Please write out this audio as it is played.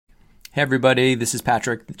Hey everybody, this is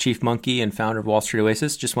Patrick, the Chief Monkey and founder of Wall Street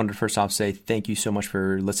Oasis. Just wanted to first off say thank you so much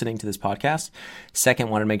for listening to this podcast. Second,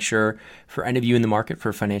 want to make sure for any of you in the market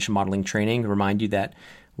for financial modeling training, remind you that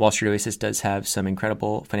Wall Street Oasis does have some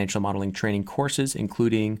incredible financial modeling training courses,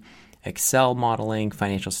 including Excel modeling,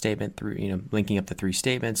 financial statement through, linking up the three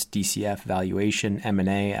statements, DCF, valuation,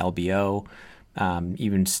 M&A, LBO,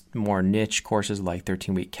 even more niche courses like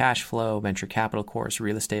 13-week cash flow, venture capital course,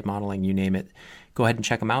 real estate modeling, you name it. Go ahead and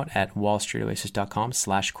check them out at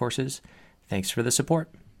wallstreetoasis.com/courses. Thanks for the support.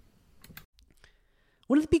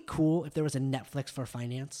 Wouldn't it be cool if there was a Netflix for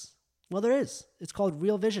finance? Well, there is. It's called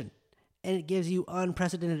Real Vision, and it gives you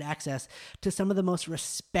unprecedented access to some of the most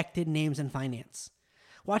respected names in finance.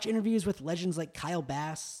 Watch interviews with legends like Kyle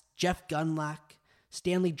Bass, Jeff Gundlach,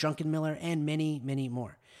 Stanley Druckenmiller, and many, many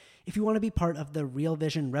more. If you want to be part of the Real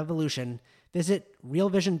Vision revolution, visit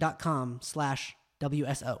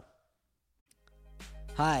realvision.com/WSO.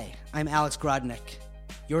 Hi, I'm Alex Grodnick.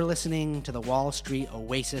 You're listening to the Wall Street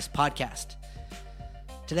Oasis podcast.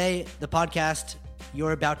 Today, the podcast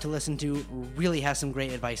you're about to listen to really has some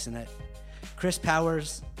great advice in it. Chris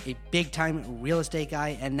Powers, a big-time real estate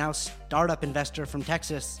guy and now startup investor from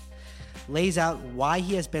Texas, lays out why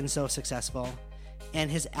he has been so successful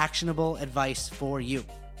and his actionable advice for you.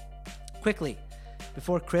 Quickly,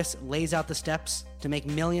 before Chris lays out the steps to make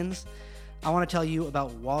millions, I want to tell you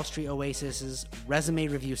about Wall Street Oasis's resume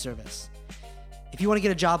review service. If you want to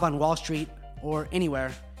get a job on Wall Street or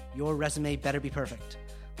anywhere, your resume better be perfect.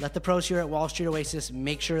 Let the pros here at Wall Street Oasis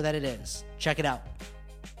make sure that it is. Check it out.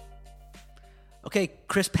 Okay,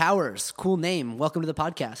 Chris Powers, cool name. Welcome to the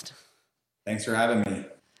podcast. Thanks for having me.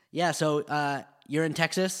 Yeah, so you're in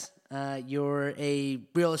Texas. You're a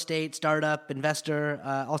real estate startup investor,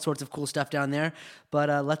 all sorts of cool stuff down there.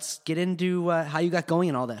 But let's get into how you got going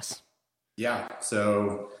in all this. Yeah,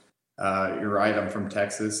 so you're right. I'm from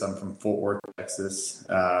Texas. I'm from Fort Worth, Texas,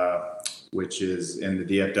 which is in the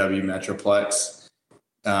DFW Metroplex.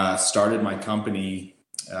 Started my company,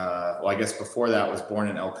 I guess before that was born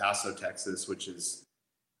in El Paso, Texas, which is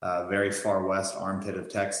very far west armpit of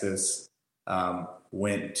Texas.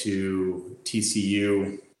 Went to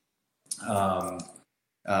TCU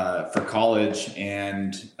for college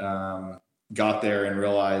and got there and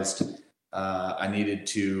realized I needed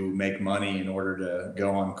to make money in order to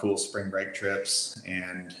go on cool spring break trips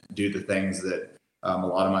and do the things that a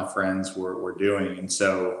lot of my friends were doing. And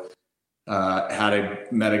so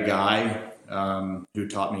met a guy who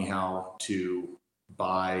taught me how to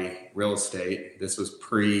buy real estate. This was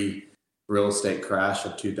pre-real estate crash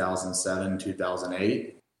of 2007,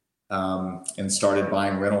 2008, and started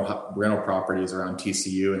buying rental properties around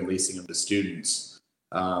TCU and leasing them to students.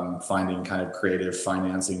 Finding kind of creative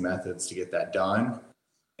financing methods to get that done.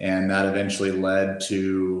 And that eventually led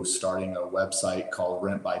to starting a website called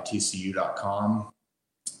rentbytcu.com.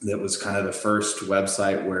 That was kind of the first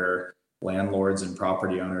website where landlords and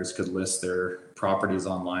property owners could list their properties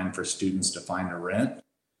online for students to find a rent.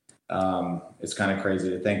 It's kind of crazy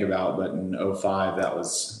to think about, but in 2005, that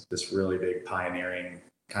was this really big pioneering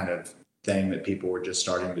kind of thing that people were just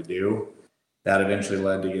starting to do. That eventually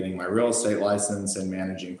led to getting my real estate license and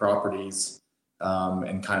managing properties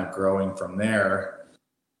and kind of growing from there.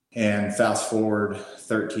 And fast forward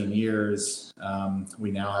 13 years,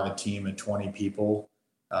 we now have a team of 20 people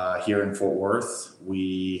here in Fort Worth.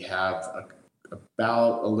 We have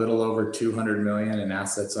about a little over 200 million in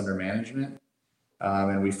assets under management.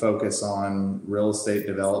 And we focus on real estate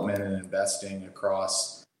development and investing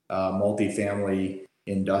across multifamily,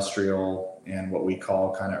 industrial, and what we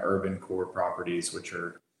call kind of urban core properties, which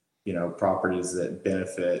are, properties that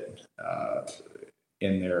benefit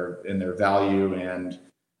in their value and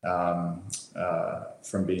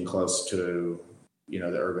from being close to,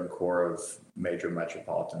 the urban core of major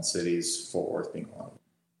metropolitan cities, Fort Worth being one.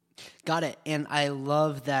 Got it. And I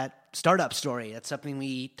love that startup story. That's something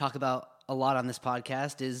we talk about a lot on this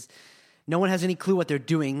podcast is no one has any clue what they're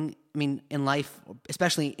doing. I mean, in life,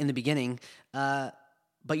 especially in the beginning,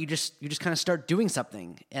 but you just kind of start doing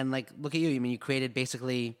something. And look at you. I mean, you created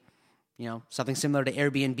basically, something similar to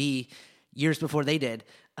Airbnb years before they did.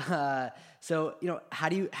 So,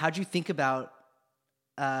 how'd you think about,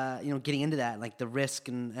 getting into that, like the risk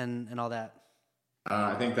and all that?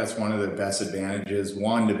 I think that's one of the best advantages,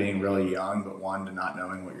 one, to being really young, but one, to not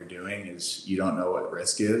knowing what you're doing is you don't know what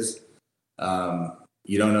risk is.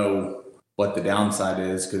 You don't know what the downside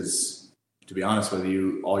is because, to be honest with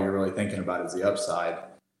you, all you're really thinking about is the upside.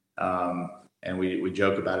 And we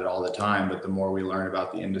joke about it all the time, but the more we learn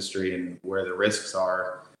about the industry and where the risks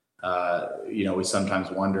are, we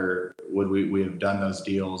sometimes wonder, would we have done those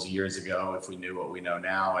deals years ago if we knew what we know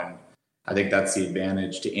now? And I think that's the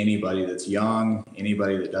advantage to anybody that's young,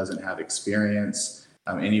 anybody that doesn't have experience,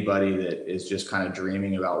 anybody that is just kind of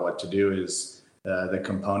dreaming about what to do. Is the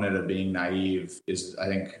component of being naive is, I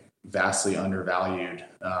think, vastly undervalued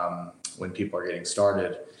when people are getting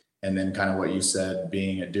started. And then kind of what you said,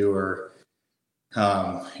 being a doer,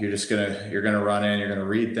 you're gonna run in, you're gonna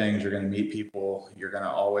read things, you're gonna meet people, you're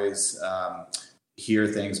gonna always hear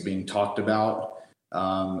things being talked about.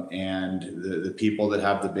 And the people that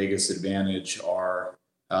have the biggest advantage are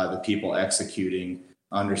the people executing,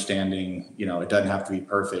 understanding, it doesn't have to be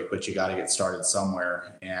perfect, but you got to get started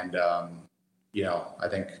somewhere. And, I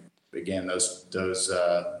think, again, those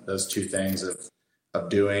two things of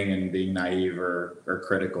doing and being naive are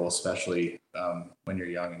critical, especially when you're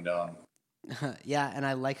young and dumb. Yeah, and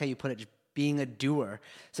I like how you put it, just being a doer.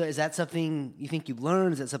 So is that something you think you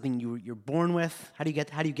learned? Is that something you're born with? How do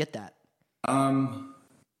you get that?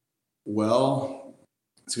 Well,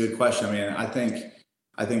 it's a good question. I mean,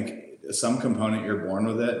 I think some component you're born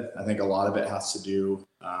with it. I think a lot of it has to do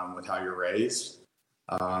with how you're raised.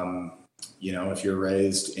 If you're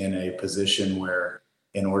raised in a position where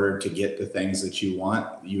in order to get the things that you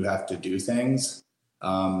want, you have to do things,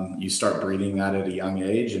 you start breeding that at a young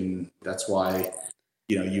age. And that's why,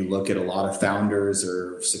 you look at a lot of founders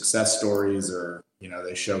or success stories, or,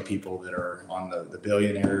 they show people that are on the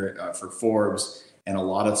billionaire for Forbes. And a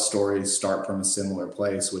lot of stories start from a similar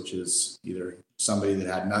place, which is either somebody that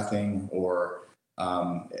had nothing, or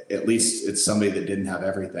at least it's somebody that didn't have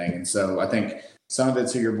everything. And so I think some of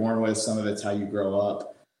it's who you're born with, some of it's how you grow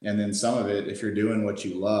up. And then some of it, if you're doing what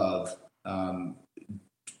you love,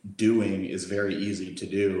 doing is very easy to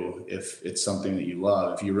do if it's something that you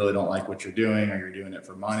love. If you really don't like what you're doing, or you're doing it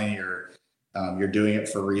for money, or you're doing it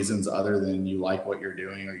for reasons other than you like what you're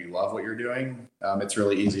doing or you love what you're doing, it's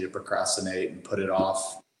really easy to procrastinate and put it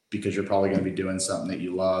off, because you're probably going to be doing something that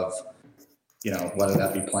you love, whether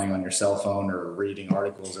that be playing on your cell phone or reading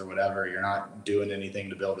articles or whatever. You're not doing anything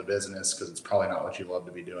to build a business because it's probably not what you love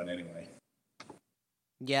to be doing anyway.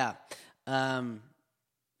 Yeah. And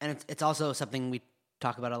it's also something we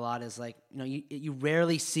talk about a lot, is like, you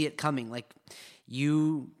rarely see it coming. Like,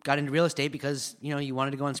 you got into real estate because, you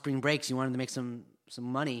wanted to go on spring breaks, you wanted to make some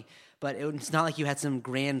money, but it's not like you had some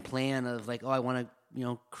grand plan of like, oh, I want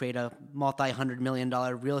to, create a multi-$100 million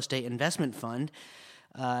real estate investment fund.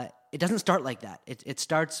 It doesn't start like that. It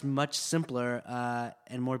starts much simpler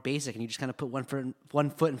and more basic, and you just kind of put one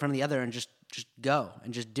foot in front of the other and just go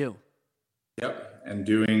and just do. Yep. And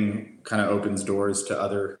doing kind of opens doors to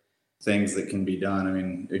other things that can be done. I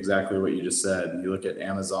mean, exactly what you just said. You look at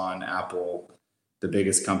Amazon, Apple, the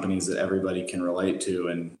biggest companies that everybody can relate to.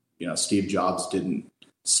 And, Steve Jobs didn't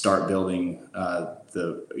start building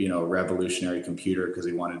the revolutionary computer because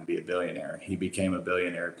he wanted to be a billionaire. He became a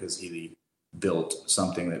billionaire because he built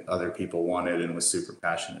something that other people wanted and was super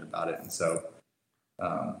passionate about it. And so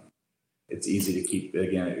it's easy to keep,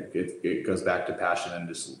 again, it goes back to passion and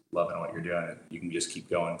just loving what you're doing. You can just keep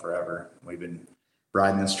going forever. We've been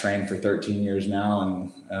riding this train for 13 years now,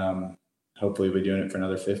 and hopefully we'll be doing it for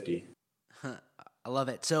another 50. I love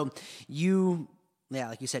it. So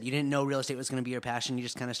like you said, you didn't know real estate was going to be your passion. You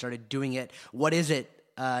just kind of started doing it. What is it?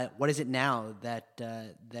 What is it now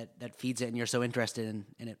that feeds it, and you're so interested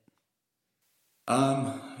in it?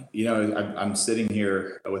 I'm sitting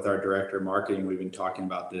here with our director of marketing. We've been talking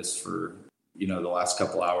about this for, the last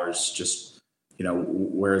couple hours, just,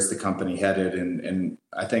 where's the company headed? And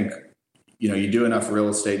I think, you do enough real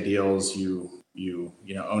estate deals, you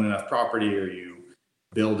own enough property, or you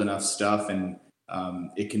build enough stuff, and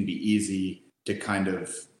it can be easy to kind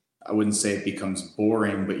of, I wouldn't say it becomes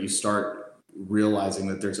boring, but you start realizing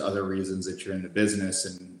that there's other reasons that you're in the business.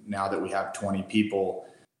 And now that we have 20 people,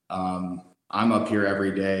 I'm up here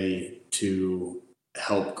every day to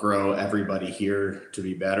help grow everybody here to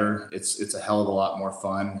be better. It's a hell of a lot more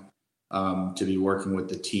fun to be working with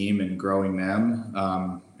the team and growing them.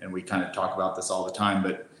 And we kind of talk about this all the time,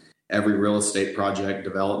 but every real estate project,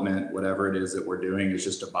 development, whatever it is that we're doing, is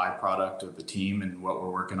just a byproduct of the team and what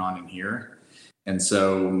we're working on in here. And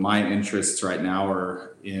so my interests right now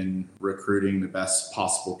are in recruiting the best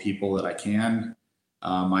possible people that I can.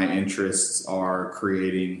 My interests are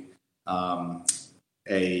creating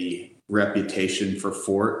a reputation for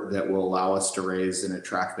Fort that will allow us to raise and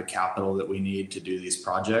attract the capital that we need to do these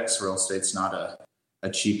projects. Real estate's not a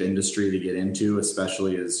cheap industry to get into,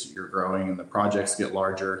 especially as you're growing and the projects get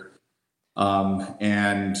larger.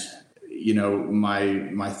 And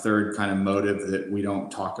my third kind of motive that we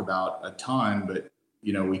don't talk about a ton, but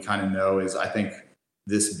we kind of know, is I think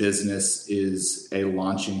this business is a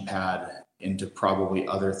launching pad into probably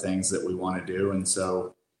other things that we want to do. And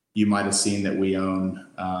so you might have seen that we own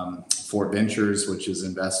Fort Ventures, which is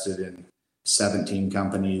invested in 17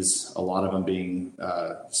 companies, a lot of them being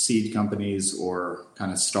seed companies or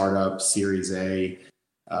kind of startup Series A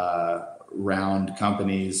round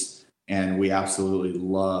companies. And we absolutely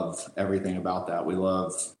love everything about that. We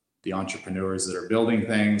love the entrepreneurs that are building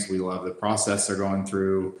things. We love the process they're going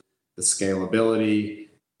through, the scalability,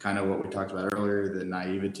 kind of what we talked about earlier, the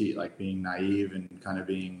naivety, like being naive and kind of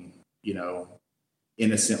being,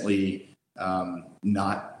 innocently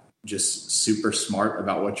not just super smart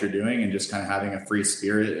about what you're doing, and just kind of having a free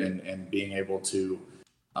spirit and being able to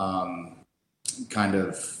kind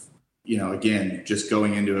of, again, just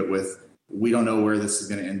going into it with, we don't know where this is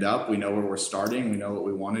going to end up. We know where we're starting. We know what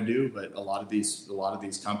we want to do, but a lot of these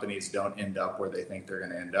companies don't end up where they think they're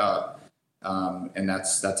going to end up. And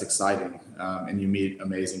that's exciting. And you meet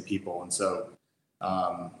amazing people. And so,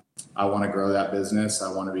 I want to grow that business.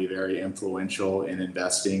 I want to be very influential in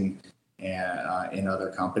investing and in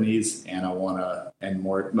other companies. And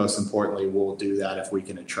most importantly, we'll do that if we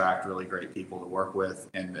can attract really great people to work with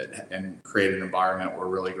and create an environment where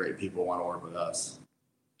really great people want to work with us.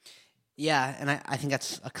 Yeah, and I think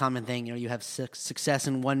that's a common thing. You have success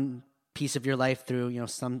in one piece of your life through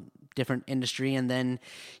some different industry, and then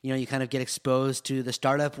you kind of get exposed to the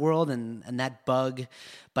startup world, and that bug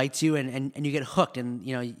bites you, and you get hooked. And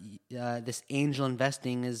this angel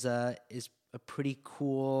investing is a pretty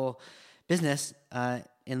cool business.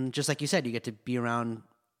 And just like you said, you get to be around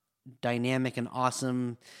dynamic and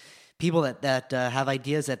awesome people that have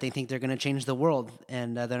ideas that they think they're going to change the world,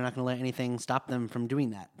 and they're not going to let anything stop them from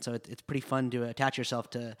doing that. So it's pretty fun to attach yourself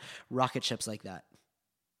to rocket ships like that.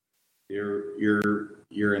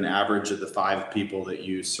 You're an average of the 5 people that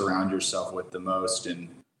you surround yourself with the most, and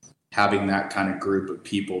having that kind of group of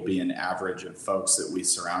people be an average of folks that we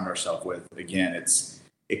surround ourselves with. Again,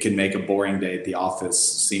 it can make a boring day at the office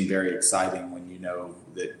seem very exciting when you know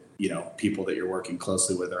that people that you're working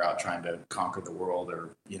closely with are out trying to conquer the world, or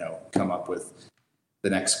come up with the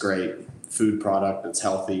next great food product that's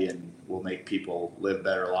healthy and will make people live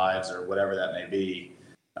better lives, or whatever that may be.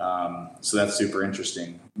 So that's super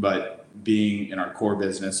interesting. But being in our core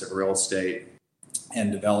business of real estate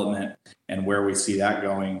and development, and where we see that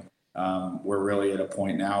going, we're really at a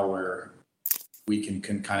point now where we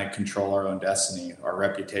can kind of control our own destiny. Our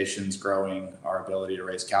reputation's growing, our ability to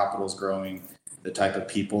raise capital is growing. The type of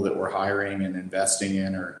people that we're hiring and investing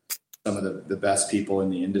in are some of the best people in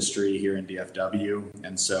the industry here in DFW.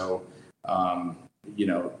 And so,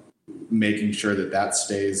 making sure that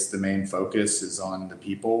stays the main focus is on the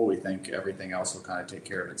people. We think everything else will kind of take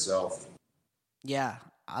care of itself. Yeah,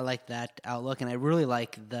 I like that outlook, and I really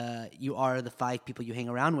like you are the 5 people you hang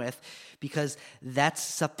around with, because that's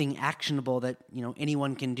something actionable that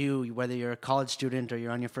anyone can do, whether you're a college student or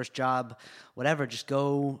you're on your first job, whatever. Just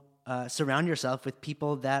go surround yourself with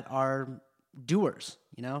people that are doers.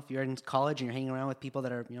 If you're in college and you're hanging around with people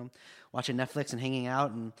that are watching Netflix and hanging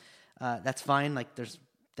out, and that's fine. Like, there's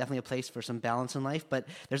definitely a place for some balance in life, but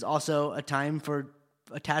there's also a time for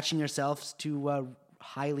attaching yourselves to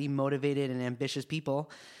highly motivated and ambitious people,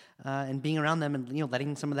 and being around them, and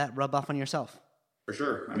letting some of that rub off on yourself. For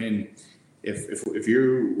sure. I mean, if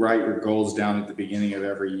you write your goals down at the beginning of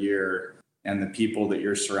every year, and the people that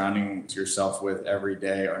you're surrounding yourself with every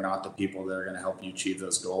day are not the people that are going to help you achieve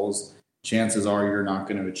those goals, chances are you're not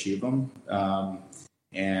going to achieve them.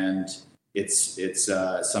 And it's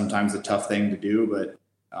sometimes a tough thing to do, but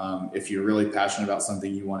if you're really passionate about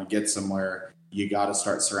something, you want to get somewhere, you got to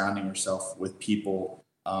start surrounding yourself with people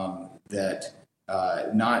that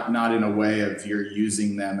not in a way of you're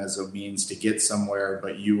using them as a means to get somewhere,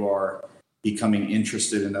 but you are becoming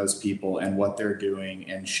interested in those people and what they're doing,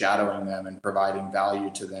 and shadowing them and providing value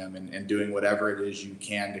to them, and doing whatever it is you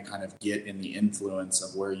can to kind of get in the influence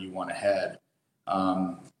of where you want to head.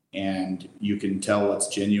 And you can tell what's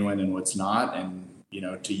genuine and what's not. And,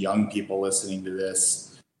 to young people listening to this,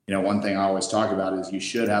 one thing I always talk about is you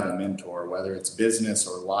should have a mentor, whether it's business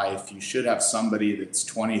or life. You should have somebody that's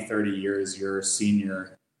 20, 30 years your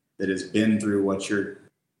senior, that has been through what you're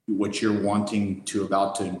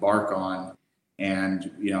about to embark on.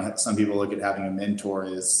 And, some people look at having a mentor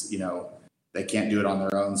as, they can't do it on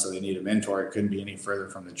their own, so they need a mentor. It couldn't be any further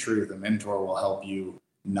from the truth. A mentor will help you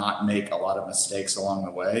not make a lot of mistakes along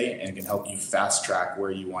the way, and can help you fast track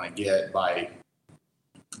where you want to get by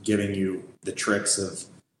giving you the tricks of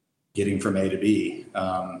getting from A to B.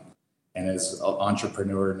 And as an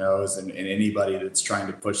entrepreneur knows, and anybody that's trying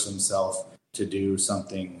to push themselves to do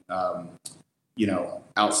something,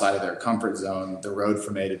 outside of their comfort zone, the road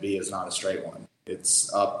from A to B is not a straight one.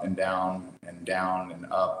 It's up and down and down and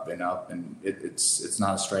up, and it's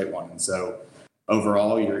not a straight one. And so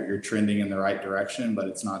overall you're trending in the right direction, but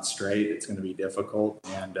it's not straight. It's going to be difficult,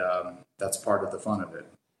 and that's part of the fun of it.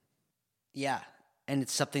 Yeah, and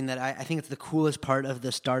it's something that I think it's the coolest part of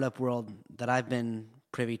the startup world that I've been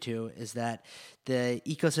privy to, is that the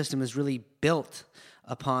ecosystem is really built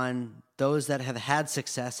upon those that have had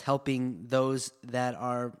success helping those that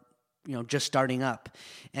are just starting up.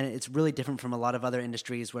 And it's really different from a lot of other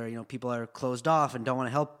industries where people are closed off and don't want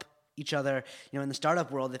to help each other. In the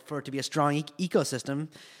startup world, for it to be a strong ecosystem,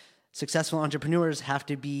 successful entrepreneurs have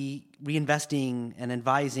to be reinvesting and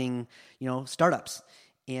advising startups.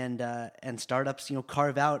 And startups,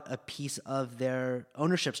 carve out a piece of their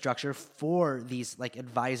ownership structure for these like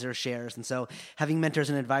advisor shares. And so having mentors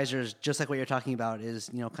and advisors, just like what you're talking about, is,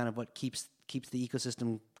 kind of what keeps the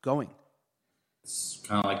ecosystem going. It's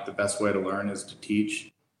kind of like the best way to learn is to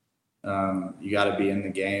teach. You got to be in the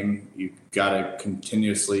game. You got to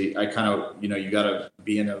continuously, you got to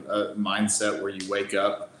be in a mindset where you wake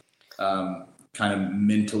up, kind of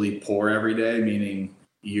mentally poor every day, meaning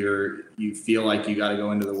you feel like you got to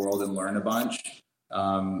go into the world and learn a bunch.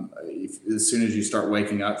 As soon as you start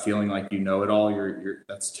waking up feeling like you know it all,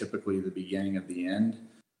 that's typically the beginning of the end.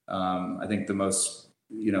 I think the most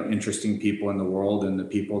interesting people in the world, and the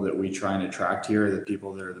people that we try and attract here, are the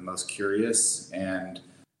people that are the most curious and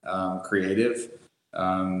creative.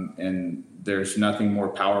 And there's nothing more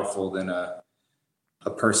powerful than a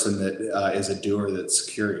person that is a doer that's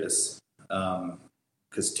curious.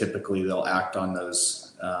 Because typically they'll act on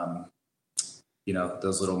those,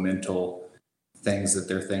 those little mental things that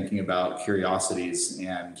they're thinking about, curiosities,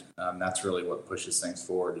 and that's really what pushes things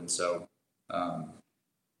forward. And so,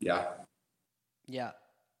 yeah,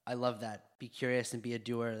 I love that. Be curious and be a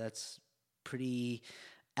doer. That's pretty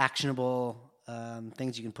actionable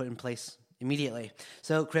things you can put in place immediately.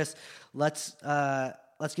 So, Chris, let's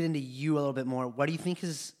get into you a little bit more. What do you think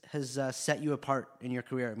has set you apart in your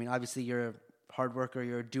career? I mean, obviously you're a hard worker,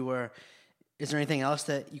 you're a doer. Is there anything else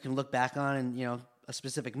that you can look back on and, a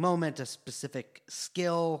specific moment, a specific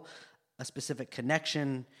skill, a specific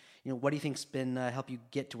connection? What do you think's been help you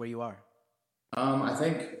get to where you are? I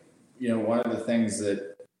think, one of the things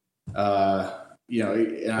that,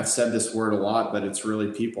 and I've said this word a lot, but it's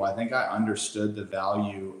really people. I think I understood the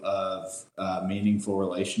value of meaningful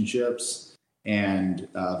relationships and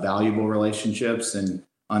valuable relationships, and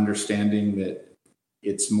understanding that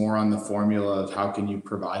it's more on the formula of how can you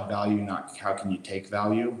provide value, not how can you take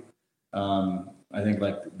value. I think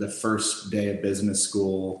like the first day of business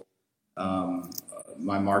school,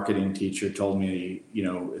 my marketing teacher told me,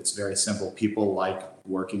 it's very simple. People like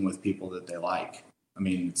working with people that they like. I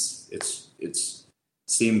mean, it's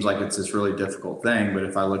seems like it's this really difficult thing, but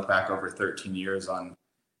if I look back over 13 years on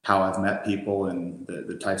how I've met people and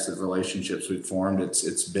the types of relationships we've formed,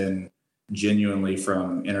 it's been genuinely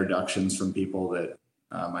from introductions from people that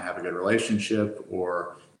I have a good relationship,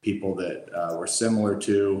 or people that we're similar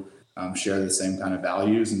to, share the same kind of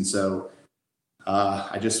values. And so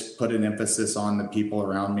I just put an emphasis on the people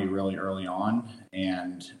around me really early on,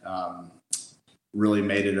 and really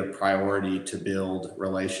made it a priority to build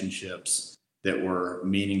relationships that were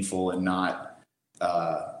meaningful and not,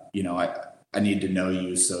 I need to know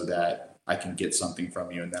you so that I can get something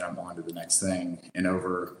from you and then I'm on to the next thing. And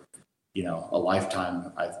over, a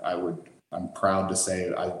lifetime, I'm proud to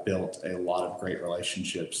say I've built a lot of great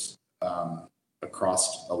relationships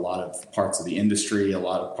across a lot of parts of the industry, a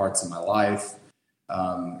lot of parts of my life,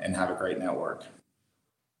 and have a great network.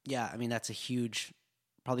 Yeah, I mean, that's a huge,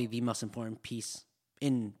 probably the most important piece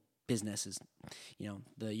in business is,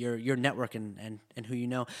 your network and who you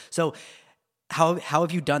know. So how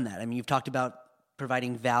have you done that? I mean, you've talked about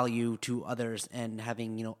providing value to others and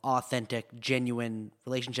having, authentic, genuine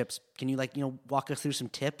relationships. Can you walk us through some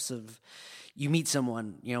tips of, you meet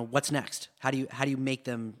someone, what's next? How do you make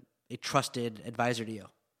them a trusted advisor to you?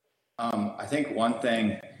 I think one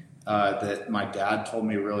thing that my dad told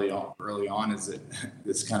me really early on is that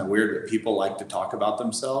it's kind of weird, but people like to talk about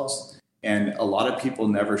themselves, and a lot of people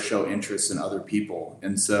never show interest in other people.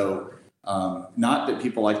 And so, not that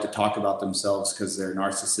people like to talk about themselves because they're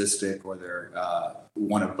narcissistic or they're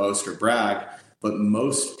want to boast or brag, but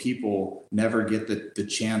most people never get the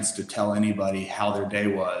chance to tell anybody how their day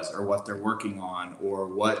was, or what they're working on, or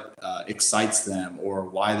what excites them, or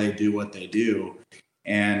why they do what they do.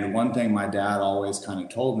 And one thing my dad always kind of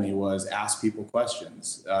told me was ask people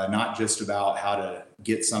questions, not just about how to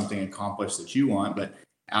get something accomplished that you want, but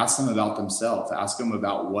ask them about themselves, ask them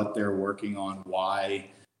about what they're working on, why,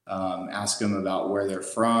 ask them about where they're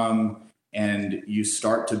from. And you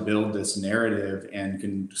start to build this narrative and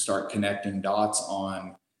can start connecting dots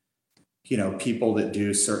on people that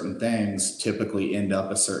do certain things typically end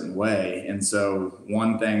up a certain way. And so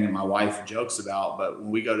one thing my wife jokes about, but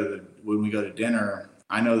when we go to dinner,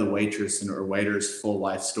 I know the waitress or waiter's full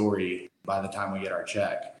life story by the time we get our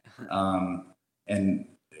check.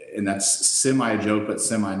 And that's semi joke, but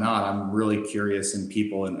semi not. I'm really curious in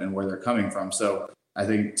people and where they're coming from. So I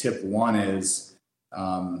think tip one is,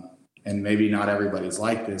 and maybe not everybody's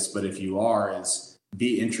like this, but if you are, is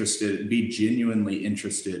be genuinely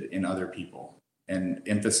interested in other people, and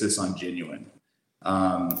emphasis on genuine.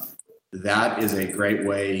 That is a great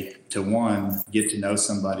way to, one, get to know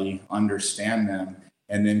somebody, understand them,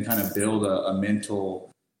 and then kind of build a mental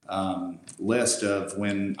list of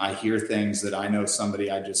when I hear things that I know somebody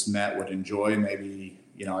I just met would enjoy, maybe,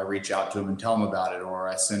 I reach out to them and tell them about it, or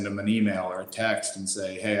I send them an email or a text and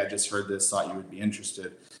say, hey, I just heard this, thought you would be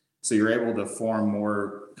interested. So you're able to form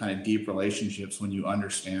more kind of deep relationships when you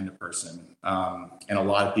understand a person. And a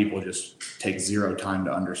lot of people just take zero time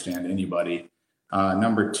to understand anybody.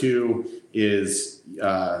 Number two is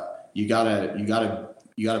you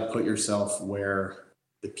gotta put yourself where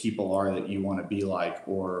the people are that you want to be like,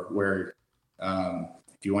 or where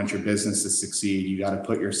if you want your business to succeed, you got to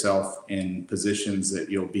put yourself in positions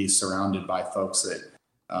that you'll be surrounded by folks that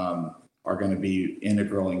are going to be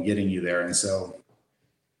integral in getting you there. And so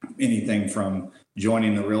anything from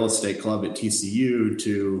joining the real estate club at TCU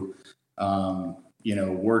to,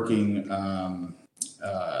 working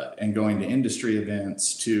and going to industry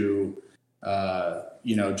events to,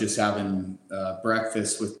 just having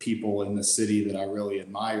breakfast with people in the city that I really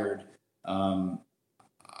admired, I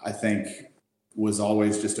think was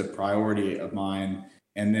always just a priority of mine.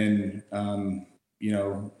 And then, I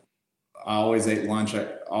always ate lunch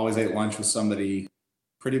with somebody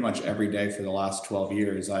pretty much every day for the last 12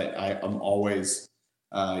 years. I'm always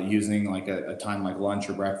using like a time like lunch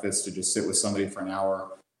or breakfast to just sit with somebody for an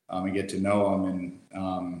hour and get to know them. And,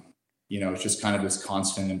 it's just kind of this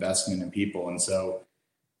constant investment in people. And so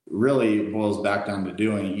really it boils back down to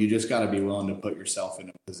doing it. You just got to be willing to put yourself in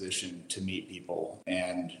a position to meet people.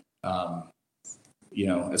 And,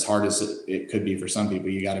 as hard as it could be for some people,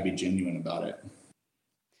 you got to be genuine about it.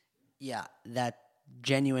 Yeah, that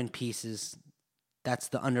genuine piece that's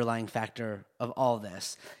the underlying factor of all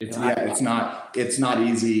this. It's not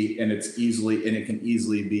easy, and it can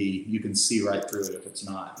easily be, you can see right through it if it's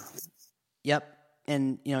not. Yep.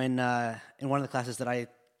 And, in one of the classes that I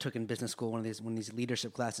took in business school, one of these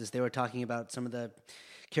leadership classes, they were talking about some of the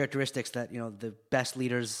characteristics that, the best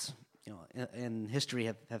leaders, in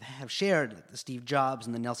history have shared, like the Steve Jobs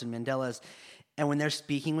and the Nelson Mandelas. And when they're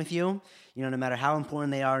speaking with you, no matter how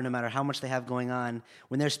important they are, no matter how much they have going on,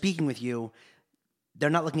 when they're speaking with you, they're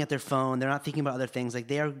not looking at their phone. They're not thinking about other things. Like,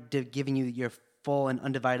 they are giving you your full and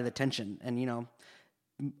undivided attention. And,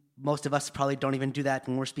 most of us probably don't even do that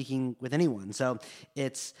when we're speaking with anyone. So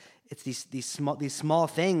it's these small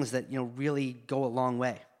things that, really go a long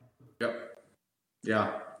way. Yep.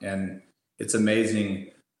 Yeah. And it's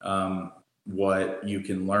amazing what you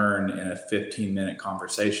can learn in a 15-minute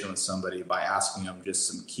conversation with somebody by asking them just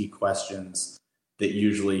some key questions that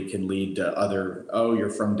usually can lead to other, oh, you're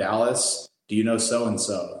from Dallas? Do you know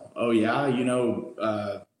so-and-so? Oh yeah.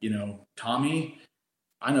 Tommy,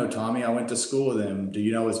 I know Tommy, I went to school with him. Do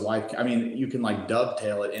you know his wife? I mean, you can like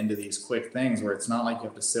dovetail it into these quick things where it's not like you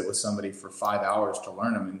have to sit with somebody for 5 hours to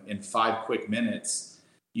learn them. In 5 quick minutes,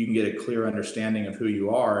 you can get a clear understanding of who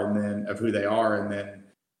you are and then of who they are. And then,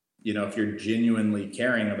 if you're genuinely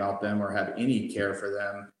caring about them or have any care for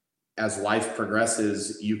them, as life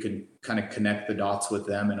progresses, you can kind of connect the dots with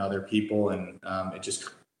them and other people. And it just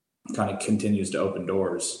kind of continues to open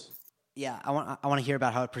doors. Yeah, I want to hear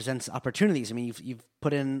about how it presents opportunities. I mean, you've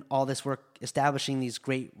put in all this work establishing these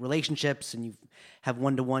great relationships, and you have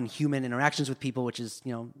one-to-one human interactions with people, which is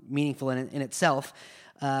meaningful in itself.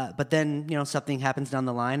 But then something happens down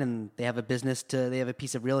the line, and they have a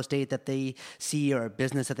piece of real estate that they see, or a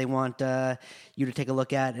business that they want you to take a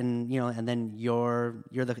look at, and and then you're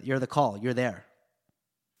the call. You're there.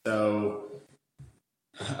 So.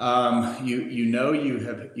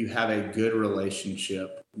 You have a good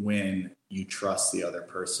relationship when you trust the other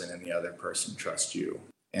person and the other person trusts you.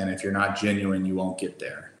 And if you're not genuine, you won't get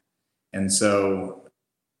there. And so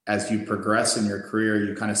as you progress in your career,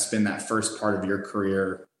 you kind of spend that first part of your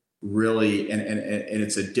career really, and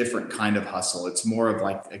it's a different kind of hustle. It's more of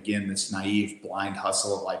like, again, this naive, blind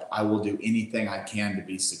hustle of like, I will do anything I can to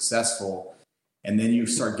be successful. And then you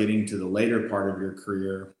start getting to the later part of your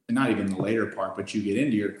career, and not even the later part, but you get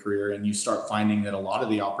into your career and you start finding that a lot of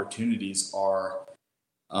the opportunities are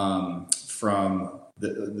from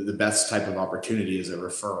the best type of opportunity is a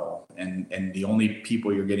referral. And the only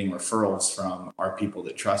people you're getting referrals from are people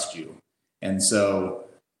that trust you. And so,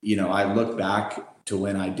 I look back to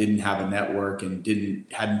when I didn't have a network and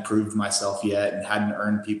hadn't proved myself yet and hadn't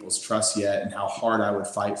earned people's trust yet, and how hard I would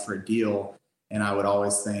fight for a deal. And I would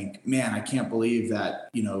always think, man, I can't believe that,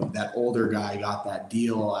 that older guy got that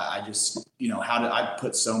deal. I just, how did I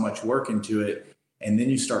put so much work into it? And then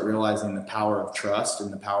you start realizing the power of trust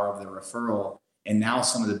and the power of the referral. And now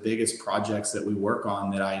some of the biggest projects that we work on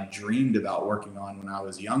that I dreamed about working on when I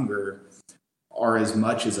was younger are as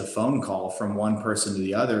much as a phone call from one person to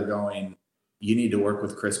the other going, you need to work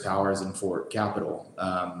with Chris Powers in Fort Capital.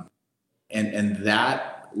 And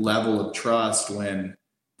that level of trust, when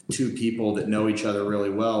two people that know each other really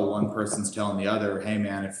well, one person's telling the other, hey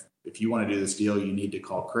man, if you want to do this deal, you need to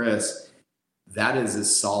call Chris. That is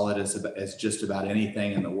as solid as just about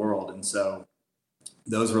anything in the world. And so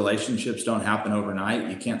those relationships don't happen overnight.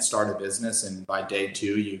 You can't start a business and by day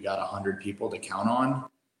 2, you've got 100 people to count on.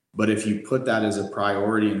 But if you put that as a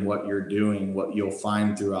priority in what you're doing, what you'll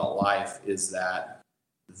find throughout life is that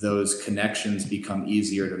those connections become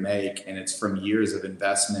easier to make. And it's from years of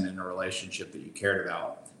investment in a relationship that you cared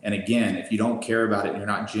about. And again, if you don't care about it and you're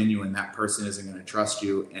not genuine, that person isn't going to trust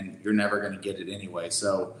you and you're never going to get it anyway.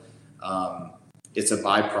 So it's a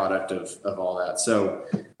byproduct of all that. So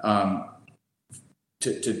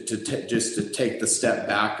to take the step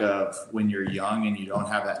back of when you're young and you don't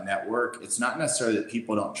have that network, it's not necessarily that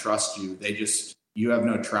people don't trust you. You have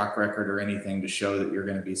no track record or anything to show that you're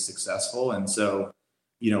going to be successful. And so,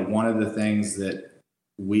 one of the things that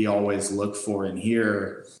we always look for in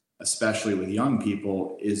here, especially with young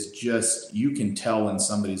people, is just, you can tell when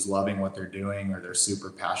somebody's loving what they're doing or they're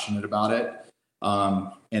super passionate about it.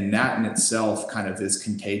 And that in itself kind of is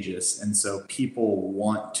contagious. And so people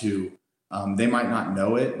want to, they might not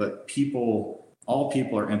know it, but all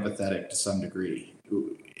people are empathetic to some degree.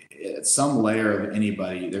 At some layer of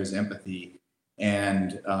anybody, there's empathy,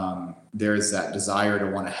 and there's that desire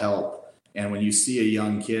to want to help. And when you see a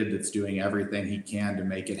young kid that's doing everything he can to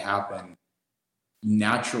make it happen,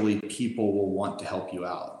 naturally people will want to help you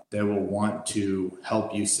out. They will want to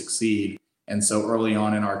help you succeed. And so early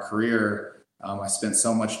on in our career, I spent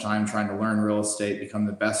so much time trying to learn real estate, become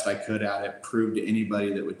the best I could at it, prove to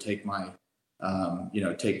anybody that would take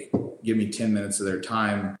give me 10 minutes of their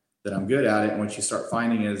time that I'm good at it. And what you start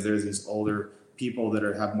finding is there's these older people that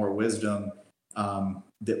have more wisdom,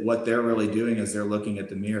 that what they're really doing is they're looking at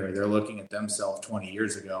the mirror. They're looking at themselves 20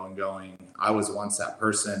 years ago and going, I was once that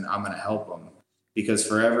person, I'm going to help them. Because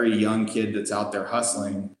for every young kid that's out there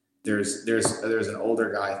hustling, there's an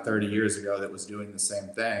older guy 30 years ago that was doing the same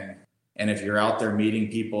thing. And if you're out there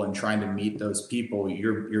meeting people and trying to meet those people,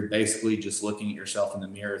 you're basically just looking at yourself in the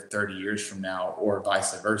mirror 30 years from now, or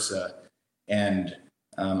vice versa. And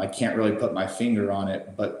I can't really put my finger on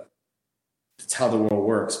it, but it's how the world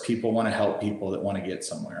works. People want to help people that want to get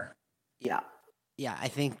somewhere. Yeah. I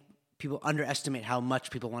think people underestimate how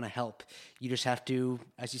much people want to help. You just have to,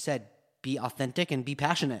 as you said, be authentic and be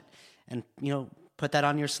passionate, and put that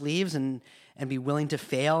on your sleeves and be willing to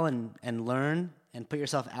fail and learn and put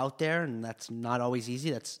yourself out there. And that's not always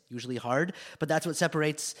easy. That's usually hard, but that's what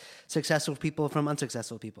separates successful people from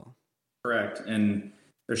unsuccessful people. Correct. And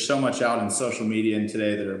there's so much out in social media and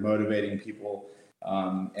today that are motivating people.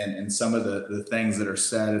 And some of the things that are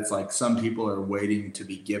said, it's like some people are waiting to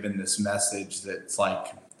be given this message that's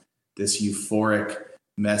like this euphoric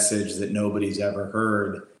message that nobody's ever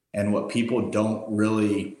heard. And what people don't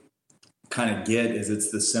really kind of get is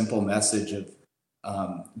it's the simple message of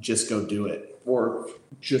just go do it, or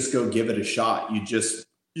just go give it a shot.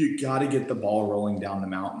 You got to get the ball rolling down the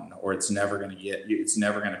mountain, or it's never going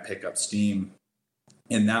to pick up steam.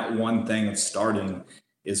 And that one thing of starting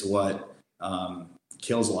is what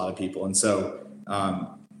kills a lot of people. And so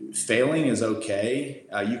failing is okay.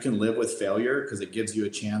 You can live with failure because it gives you a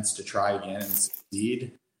chance to try again and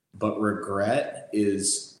succeed. But regret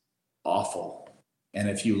is awful. And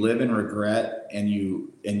if you live in regret and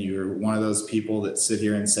you're one of those people that sit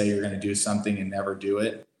here and say you're going to do something and never do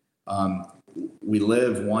it, we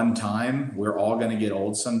live one time. We're all going to get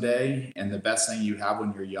old someday. And the best thing you have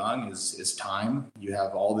when you're young is time. You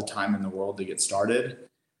have all the time in the world to get started.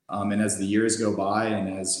 And as the years go by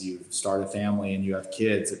and as you start a family and you have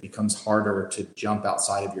kids, it becomes harder to jump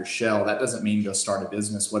outside of your shell. That doesn't mean go start a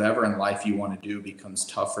business. Whatever in life you want to do becomes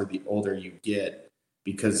tougher the older you get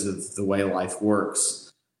because of the way life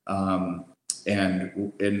works. And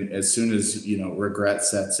as soon as, regret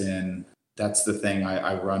sets in, that's the thing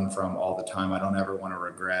I run from all the time. I don't ever want to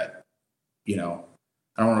regret, I don't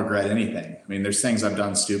want to regret anything. I mean, there's things I've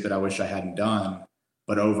done stupid I wish I hadn't done,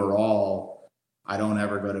 but overall, I don't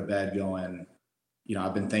ever go to bed going,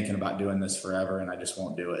 I've been thinking about doing this forever and I just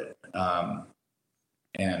won't do it.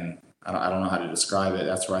 And I don't know how to describe it.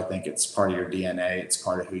 That's where I think it's part of your DNA. It's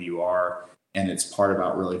part of who you are. And it's part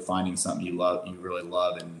about really finding something you really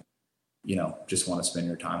love, and, just want to spend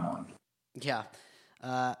your time on. Yeah.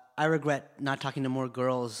 I regret not talking to more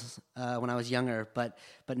girls when I was younger, but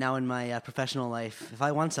now in my professional life, if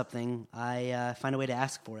I want something, I find a way to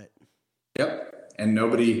ask for it. Yep. And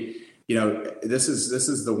nobody, this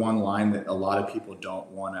is the one line that a lot of people don't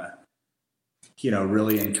want to,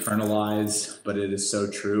 really internalize, but it is so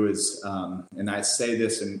true, is, and I say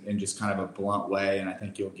this in just kind of a blunt way, and I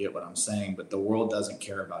think you'll get what I'm saying, but the world doesn't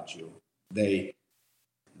care about you. They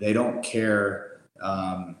don't care.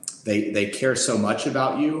 They care so much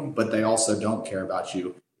about you, but they also don't care about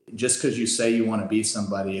you. Just because you say you want to be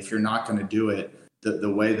somebody, if you're not going to do it,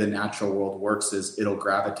 the way the natural world works is it'll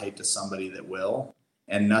gravitate to somebody that will,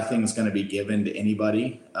 and nothing's going to be given to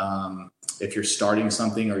anybody. If you're starting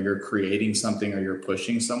something, or you're creating something, or you're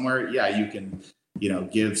pushing somewhere, yeah, you can,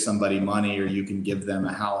 give somebody money, or you can give them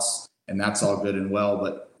a house, and that's all good and well.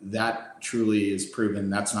 But that truly is proven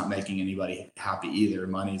that's not making anybody happy either.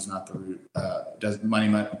 Money's not the root.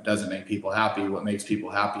 Money doesn't make people happy. What makes people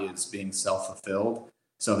happy is being self-fulfilled.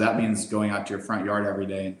 So that means going out to your front yard every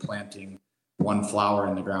day and planting one flower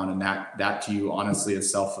in the ground, and that to you honestly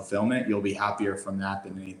is self-fulfillment. You'll be happier from that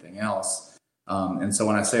than anything else. And so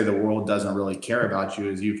when I say the world doesn't really care about you,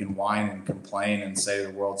 is you can whine and complain and say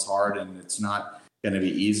the world's hard and it's not going to be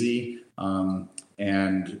easy.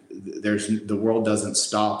 And the world doesn't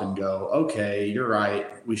stop and go, okay, you're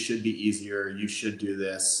right, we should be easier, you should do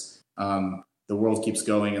this. The world keeps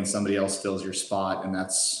going and somebody else fills your spot, and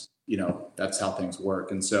that's how things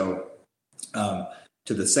work. And so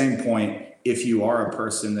to the same point, if you are a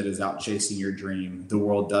person that is out chasing your dream, the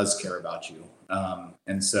world does care about you.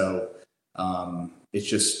 And so it's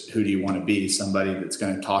just, who do you want to be? Somebody that's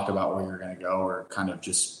going to talk about where you're going to go, or kind of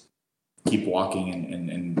just keep walking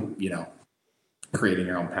and creating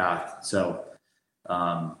your own path. So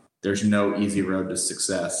there's no easy road to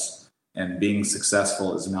success, and being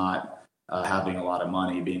successful is not having a lot of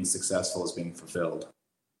money. Being successful is being fulfilled.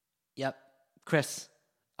 Yep. Chris,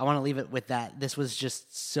 I want to leave it with that. This was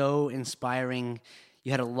just so inspiring.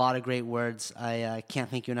 You had a lot of great words. I can't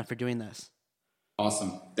thank you enough for doing this.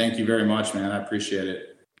 Awesome. Thank you very much, man. I appreciate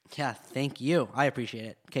it. Yeah, thank you. I appreciate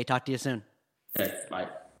it. Okay, talk to you soon. Okay, bye.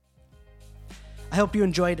 I hope you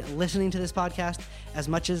enjoyed listening to this podcast as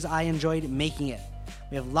much as I enjoyed making it.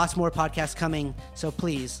 We have lots more podcasts coming, so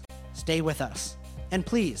please stay with us. And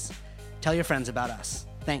please tell your friends about us.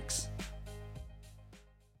 Thanks.